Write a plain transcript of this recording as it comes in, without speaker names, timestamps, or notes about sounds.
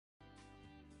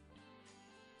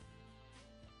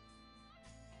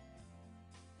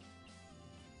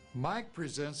Mike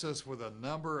presents us with a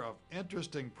number of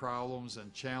interesting problems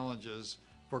and challenges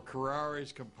for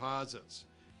Kuraray's composites,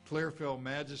 Clearfil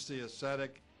Majesty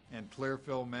Esthetic and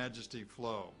Clearfil Majesty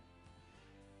Flow.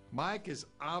 Mike is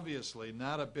obviously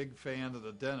not a big fan of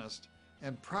the dentist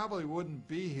and probably wouldn't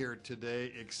be here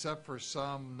today except for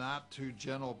some not too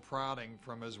gentle prodding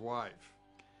from his wife.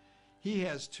 He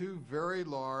has two very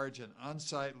large and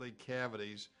unsightly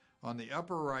cavities on the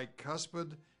upper right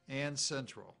cuspid and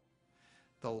central.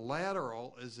 The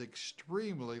lateral is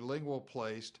extremely lingual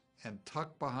placed and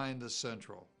tucked behind the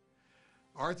central.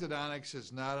 Orthodontics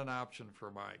is not an option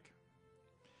for Mike.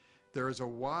 There is a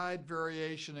wide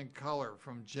variation in color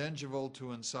from gingival to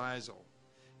incisal.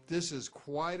 This is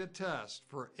quite a test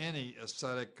for any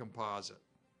aesthetic composite.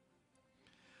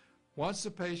 Once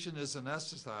the patient is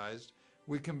anesthetized,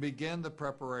 we can begin the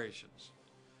preparations.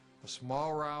 A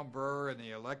small round burr and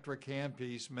the electric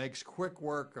handpiece makes quick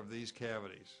work of these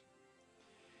cavities.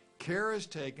 Care is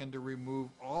taken to remove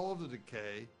all of the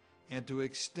decay and to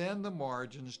extend the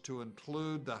margins to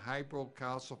include the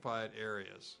hypocalcified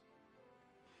areas.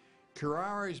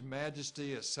 Kuraray's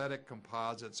Majesty Aesthetic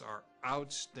composites are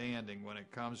outstanding when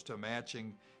it comes to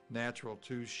matching natural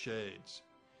tooth shades.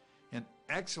 An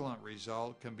excellent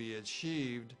result can be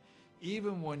achieved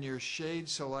even when your shade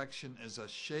selection is a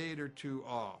shade or two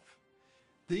off.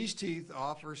 These teeth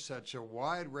offer such a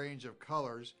wide range of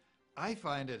colors, I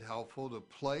find it helpful to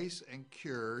place and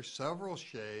cure several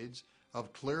shades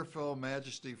of Clearfil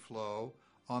Majesty Flow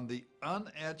on the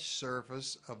unetched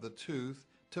surface of the tooth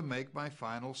to make my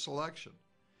final selection.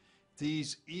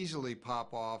 These easily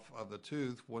pop off of the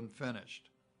tooth when finished.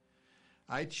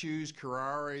 I choose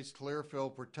Kuraray's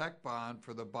Clearfil Protect Bond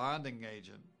for the bonding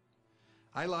agent.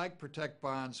 I like Protect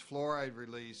Bond's fluoride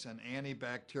release and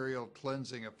antibacterial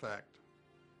cleansing effect.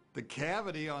 The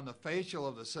cavity on the facial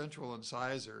of the central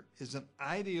incisor is an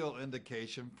ideal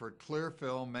indication for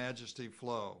Clearfil Majesty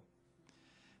Flow.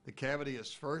 The cavity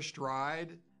is first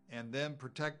dried and then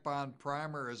Protect Bond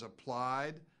primer is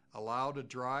applied, allowed to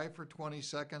dry for 20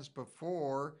 seconds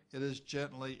before it is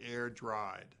gently air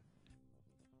dried.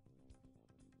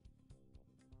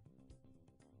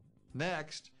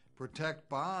 Next, Protect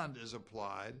Bond is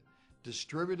applied,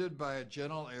 distributed by a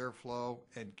gentle airflow,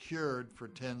 and cured for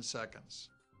 10 seconds.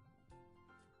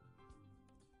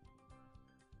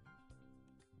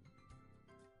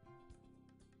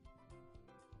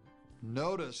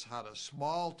 Notice how the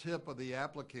small tip of the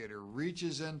applicator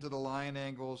reaches into the line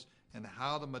angles and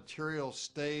how the material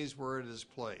stays where it is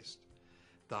placed.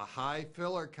 The high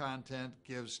filler content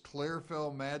gives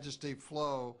Clearfil Majesty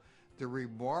Flow the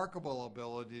remarkable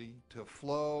ability to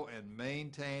flow and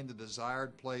maintain the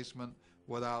desired placement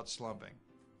without slumping.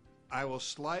 I will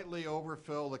slightly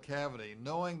overfill the cavity,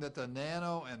 knowing that the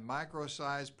nano and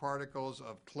micro-sized particles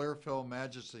of Clearfil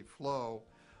Majesty Flow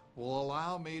will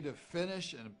allow me to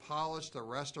finish and polish the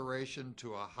restoration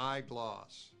to a high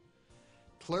gloss.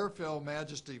 Clearfil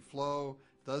Majesty Flow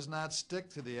does not stick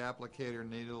to the applicator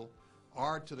needle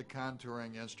or to the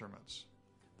contouring instruments.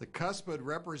 The cuspid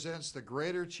represents the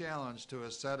greater challenge to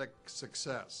aesthetic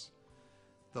success.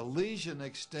 The lesion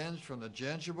extends from the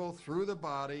gingival through the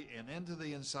body and into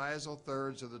the incisal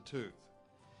thirds of the tooth.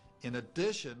 In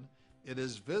addition, it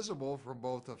is visible from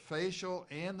both the facial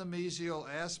and the mesial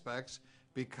aspects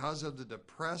because of the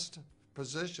depressed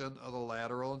position of the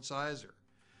lateral incisor.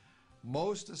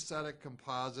 Most aesthetic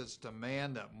composites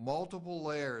demand that multiple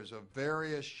layers of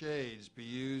various shades be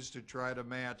used to try to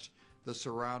match the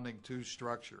surrounding tooth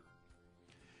structure.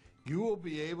 You will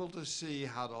be able to see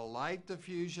how the light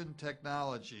diffusion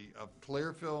technology of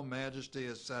Clearfil Majesty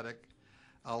Esthetic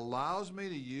allows me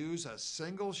to use a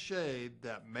single shade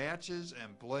that matches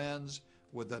and blends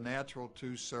with the natural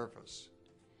tooth surface.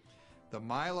 The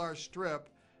mylar strip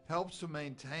helps to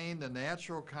maintain the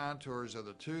natural contours of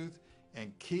the tooth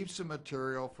and keeps the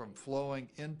material from flowing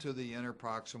into the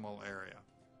interproximal area.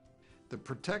 The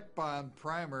Protect Bond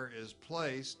primer is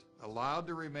placed, allowed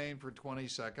to remain for 20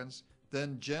 seconds,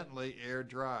 then gently air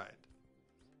dried.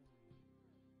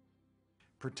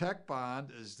 Protect Bond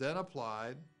is then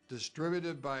applied,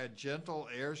 distributed by a gentle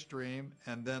air stream,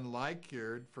 and then light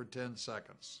cured for 10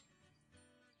 seconds.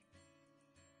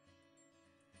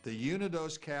 The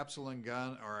unidose capsule and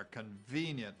gun are a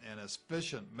convenient and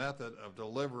efficient method of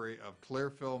delivery of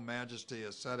Clearfil Majesty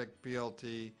Esthetic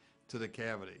PLT to the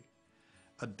cavity.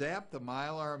 Adapt the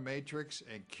mylar matrix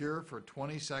and cure for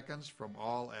 20 seconds from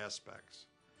all aspects.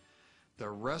 The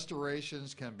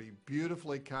restorations can be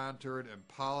beautifully contoured and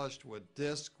polished with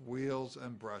disc, wheels,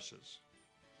 and brushes.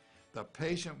 The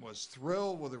patient was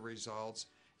thrilled with the results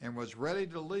and was ready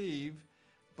to leave,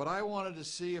 but I wanted to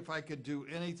see if I could do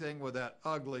anything with that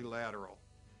ugly lateral.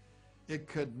 It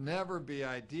could never be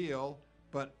ideal,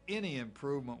 but any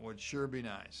improvement would sure be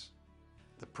nice.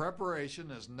 The preparation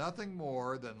is nothing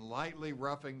more than lightly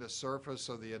roughing the surface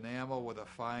of the enamel with a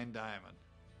fine diamond.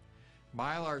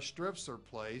 Mylar strips are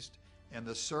placed and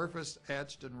the surface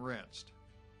etched and rinsed.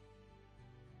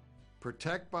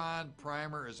 Protect Bond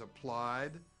primer is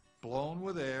applied, blown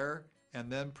with air,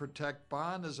 and then Protect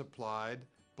Bond is applied,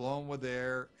 blown with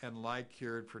air, and light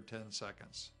cured for 10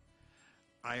 seconds.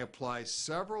 I apply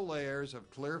several layers of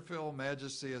Clearfil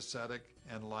Majesty Esthetic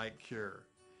and light cure.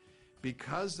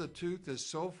 Because the tooth is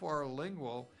so far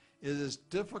lingual, it is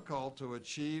difficult to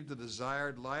achieve the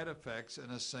desired light effects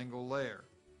in a single layer.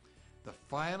 The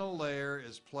final layer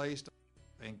is placed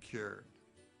and cured.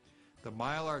 The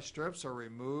mylar strips are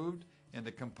removed and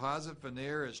the composite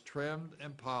veneer is trimmed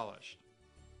and polished.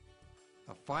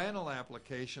 A final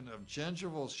application of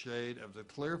gingival shade of the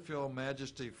Clearfil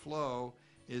Majesty Flow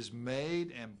is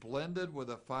made and blended with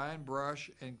a fine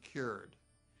brush and cured.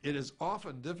 It is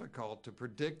often difficult to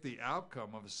predict the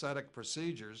outcome of aesthetic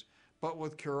procedures, but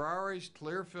with Kuraray's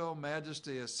Clearfil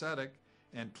Majesty Esthetic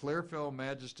and Clearfil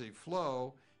Majesty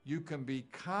Flow, you can be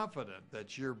confident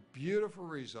that your beautiful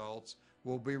results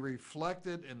will be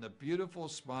reflected in the beautiful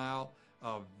smile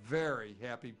of very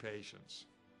happy patients.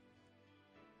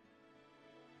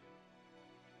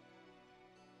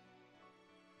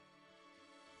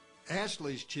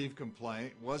 Ashley's chief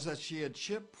complaint was that she had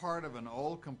chipped part of an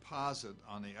old composite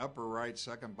on the upper right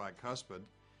second bicuspid,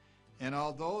 and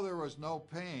although there was no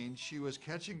pain, she was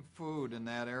catching food in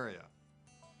that area.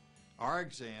 Our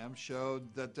exam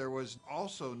showed that there was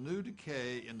also new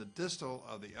decay in the distal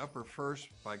of the upper first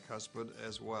bicuspid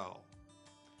as well.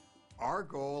 Our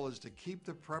goal is to keep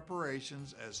the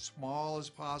preparations as small as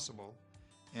possible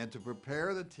and to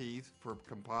prepare the teeth for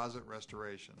composite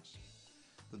restorations.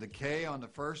 The decay on the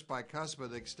first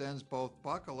bicuspid extends both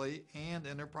buccally and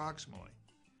interproximally.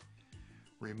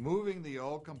 Removing the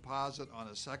old composite on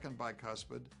the second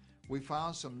bicuspid, we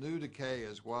found some new decay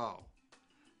as well.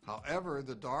 However,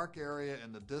 the dark area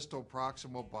in the distal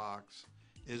proximal box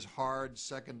is hard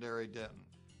secondary dentin.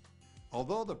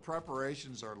 Although the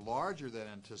preparations are larger than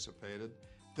anticipated,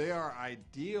 they are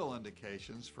ideal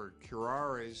indications for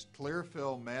Kuraray's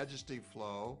Clearfil Majesty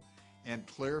Flow and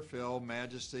Clearfil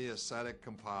Majesty Esthetic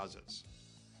composites.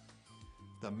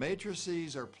 The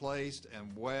matrices are placed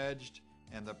and wedged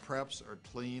and the preps are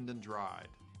cleaned and dried.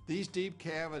 These deep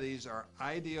cavities are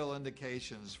ideal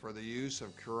indications for the use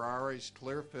of Kuraray's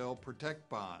Clearfil Protect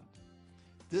Bond.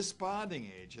 This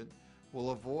bonding agent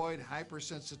will avoid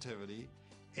hypersensitivity,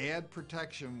 add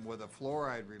protection with a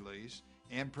fluoride release,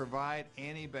 and provide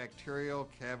antibacterial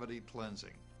cavity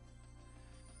cleansing.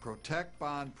 Protect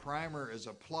Bond primer is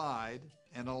applied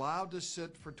and allowed to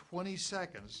sit for 20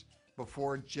 seconds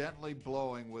before gently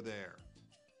blowing with air.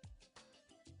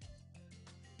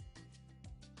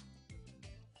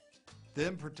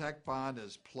 Then Protect Bond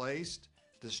is placed,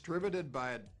 distributed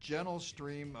by a gentle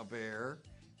stream of air,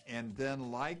 and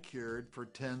then light cured for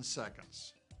 10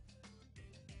 seconds.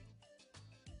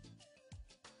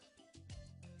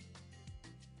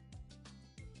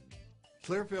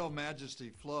 Clearfil Majesty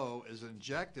Flow is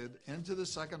injected into the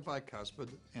second bicuspid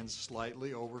and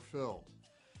slightly overfilled.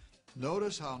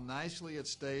 Notice how nicely it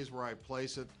stays where I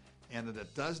place it and that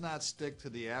it does not stick to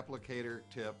the applicator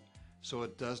tip, so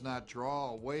it does not draw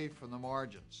away from the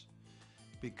margins.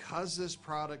 Because this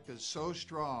product is so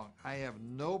strong, I have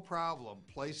no problem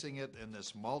placing it in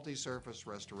this multi-surface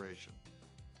restoration.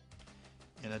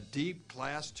 In a deep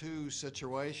Class 2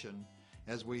 situation,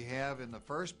 as we have in the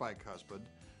first bicuspid,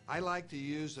 I like to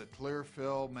use the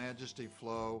Clearfil Majesty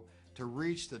Flow to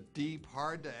reach the deep,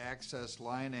 hard-to-access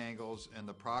line angles in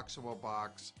the proximal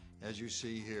box as you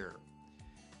see here.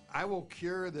 I will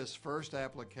cure this first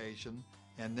application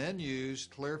and then use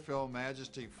Clearfil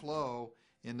Majesty Flow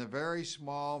in the very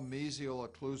small mesial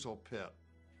occlusal pit.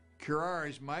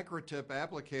 Kuraray's microtip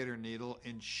applicator needle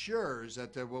ensures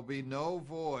that there will be no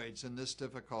voids in this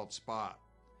difficult spot.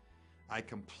 I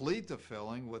complete the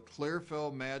filling with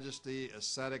Clearfil Majesty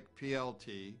Aesthetic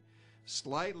PLT,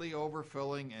 slightly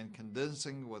overfilling and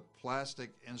condensing with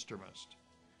plastic instrumist.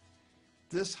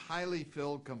 This highly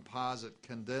filled composite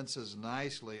condenses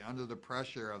nicely under the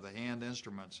pressure of the hand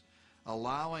instruments,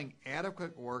 allowing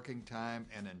adequate working time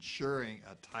and ensuring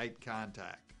a tight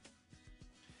contact.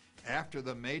 After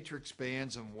the matrix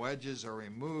bands and wedges are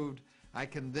removed, I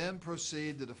can then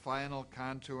proceed to the final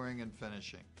contouring and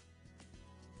finishing.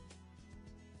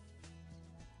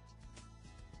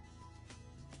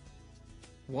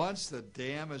 Once the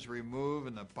dam is removed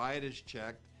and the bite is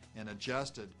checked and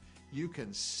adjusted, you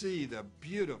can see the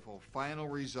beautiful final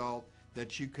result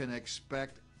that you can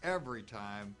expect every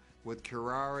time with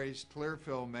Kuraray's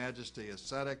Clearfil Majesty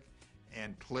Esthetic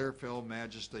and Clearfil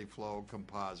Majesty Flow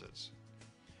composites.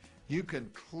 You can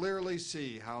clearly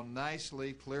see how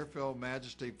nicely Clearfil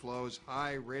Majesty Flow's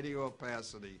high radio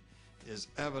opacity is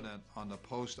evident on the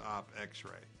post-op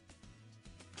x-ray.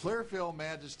 Clearfil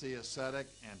Majesty Esthetic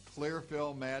and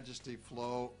Clearfil Majesty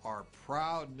Flow are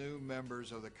proud new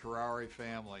members of the Kuraray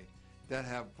family that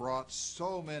have brought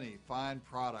so many fine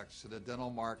products to the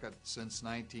dental market since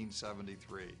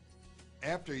 1973.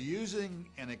 After using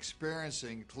and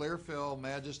experiencing Clearfil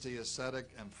Majesty Esthetic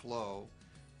and Flow,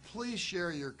 please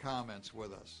share your comments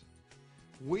with us.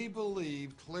 We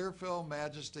believe Clearfil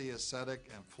Majesty Esthetic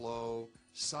and Flow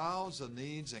solves the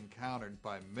needs encountered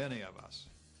by many of us.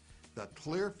 The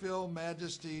Clearfil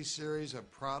Majesty series of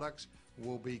products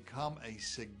will become a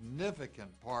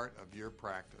significant part of your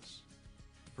practice.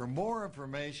 For more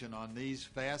information on these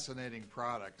fascinating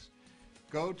products,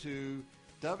 go to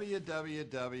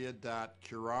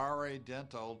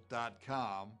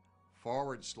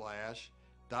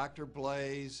www.kuraraydental.com/Dr.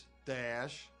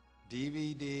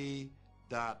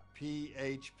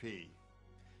 Blaze-DVD.php.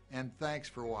 And thanks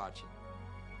for watching.